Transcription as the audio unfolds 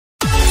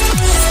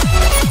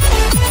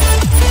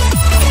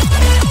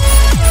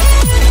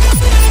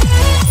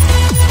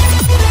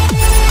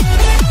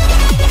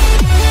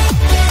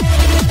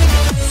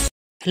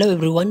Hello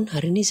everyone,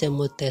 hari ini saya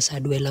mau tes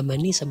hardware lama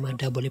ni sama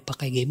ada boleh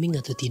pakai gaming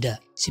atau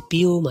tidak.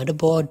 CPU,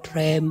 motherboard,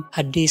 RAM,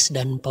 HardDisk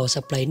dan power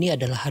supply ini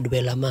adalah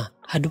hardware lama.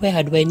 Hardware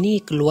ini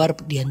keluar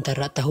di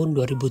antara tahun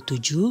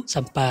 2007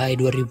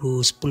 sampai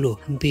 2010,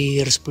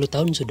 hampir 10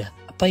 tahun sudah.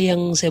 Apa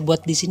yang saya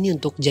buat di sini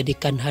untuk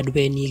jadikan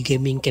hardware ini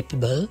gaming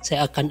capable,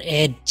 saya akan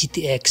add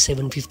GTX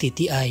 750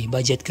 Ti,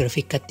 budget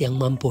graphic card yang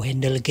mampu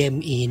handle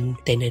game in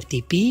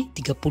 1080p,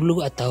 30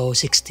 atau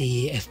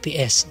 60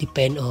 fps,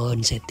 depend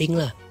on setting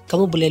lah.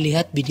 Kamu boleh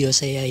lihat video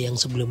saya yang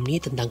sebelum ni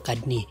tentang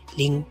card ni,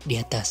 link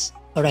di atas.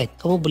 Alright,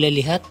 kamu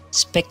boleh lihat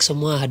spek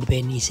semua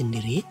hardware ni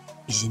sendiri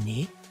di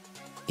sini.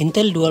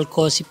 Intel dual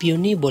core CPU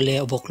ni boleh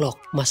overclock.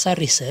 Masa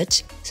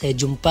research, saya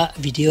jumpa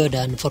video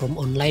dan forum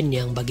online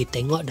yang bagi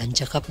tengok dan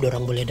cakap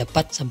dorang boleh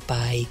dapat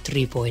sampai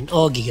 3.0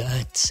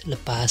 GHz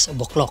lepas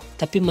overclock.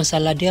 Tapi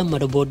masalah dia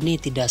motherboard ni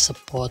tidak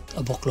support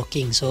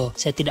overclocking, so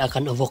saya tidak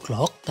akan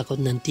overclock. Takut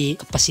nanti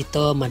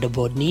kapasitor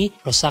motherboard ni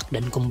rosak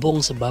dan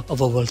kembung sebab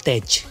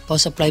overvoltage.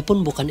 Power supply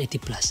pun bukan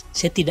 80+.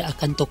 Saya tidak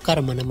akan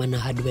tukar mana-mana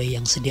hardware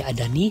yang sedia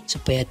ada ni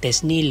supaya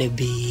tes ni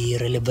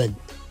lebih relevan.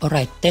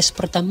 Alright, tes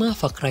pertama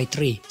Far Cry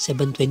 3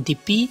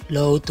 720p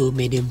low to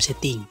medium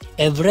setting.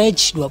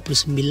 Average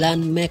 29,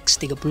 max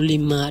 35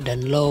 dan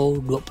low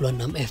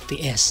 26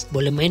 fps.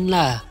 Boleh main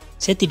lah.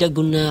 Saya tidak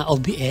guna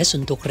OBS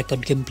untuk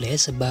record gameplay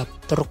sebab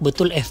teruk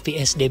betul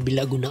FPS dia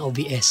bila guna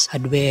OBS.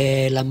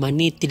 Hardware lama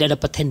ni tidak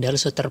dapat handle,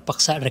 so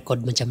terpaksa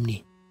record macam ni.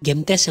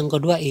 Game test yang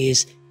kedua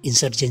is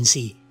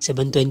Insurgency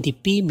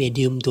 720p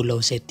medium to low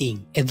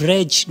setting.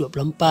 Average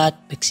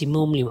 24,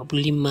 maksimum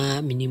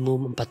 55,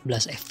 minimum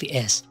 14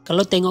 fps.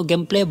 Kalau tengok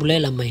gameplay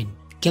boleh lah main.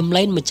 Game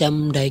lain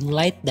macam Dying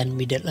Light dan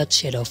Middle Earth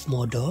Shadow of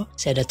Mordor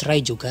saya ada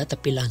try juga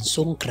tapi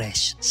langsung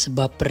crash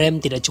sebab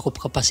RAM tidak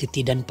cukup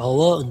kapasiti dan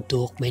power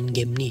untuk main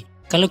game ni.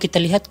 Kalau kita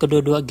lihat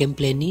kedua-dua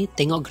gameplay ni,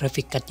 tengok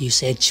graphic card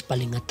usage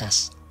paling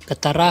atas.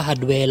 Ketara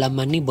hardware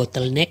lama ni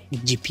bottleneck di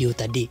GPU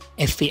tadi.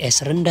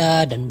 FPS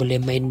rendah dan boleh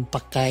main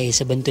pakai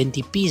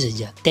 720p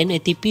saja.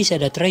 1080p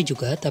saya ada try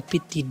juga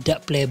tapi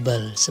tidak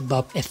playable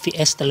sebab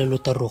FPS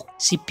terlalu teruk.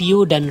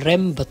 CPU dan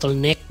RAM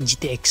bottleneck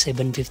GTX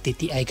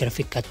 750 Ti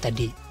graphic card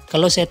tadi.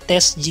 Kalau saya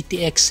tes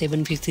GTX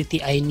 750 Ti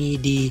ini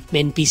di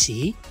main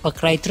PC, Far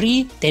Cry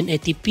 3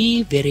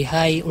 1080p very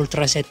high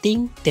ultra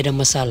setting tidak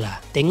masalah.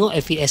 Tengok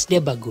FPS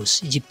dia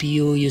bagus.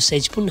 GPU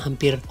usage pun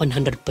hampir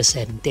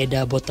 100%,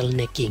 tidak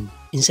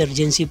bottlenecking.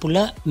 Insurgency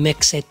pula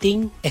max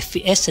setting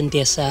FPS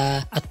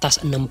sentiasa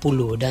atas 60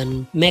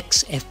 dan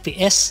max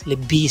FPS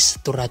lebih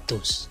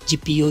 100.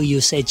 GPU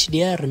usage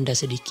dia rendah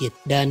sedikit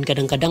dan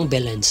kadang-kadang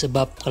balance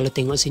sebab kalau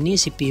tengok sini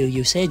CPU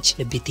usage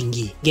lebih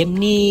tinggi. Game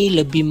ni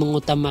lebih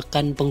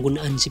mengutamakan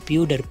penggunaan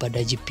CPU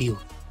daripada GPU.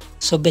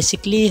 So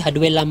basically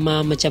hardware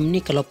lama macam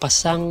ni kalau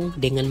pasang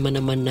dengan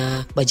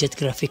mana-mana budget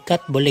graphic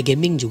card boleh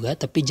gaming juga,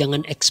 tapi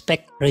jangan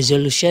expect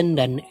resolution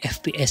dan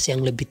FPS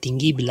yang lebih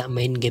tinggi bila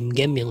main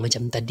game-game yang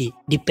macam tadi.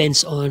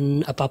 Depends on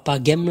apa-apa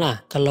game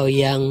lah. Kalau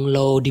yang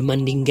low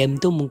demanding game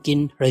tu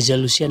mungkin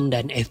resolution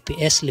dan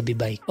FPS lebih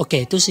baik.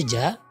 Okay, itu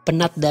saja.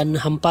 Penat dan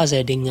hampa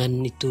saya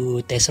dengan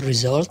itu test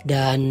result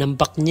dan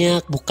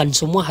nampaknya bukan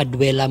semua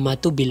hardware lama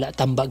tu bila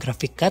tambah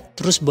graphic card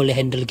terus boleh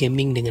handle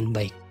gaming dengan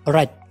baik.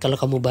 Alright, kalau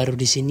kamu baru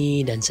di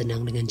sini dan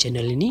senang dengan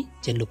channel ini,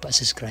 jangan lupa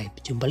subscribe.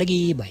 Jumpa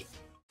lagi, bye.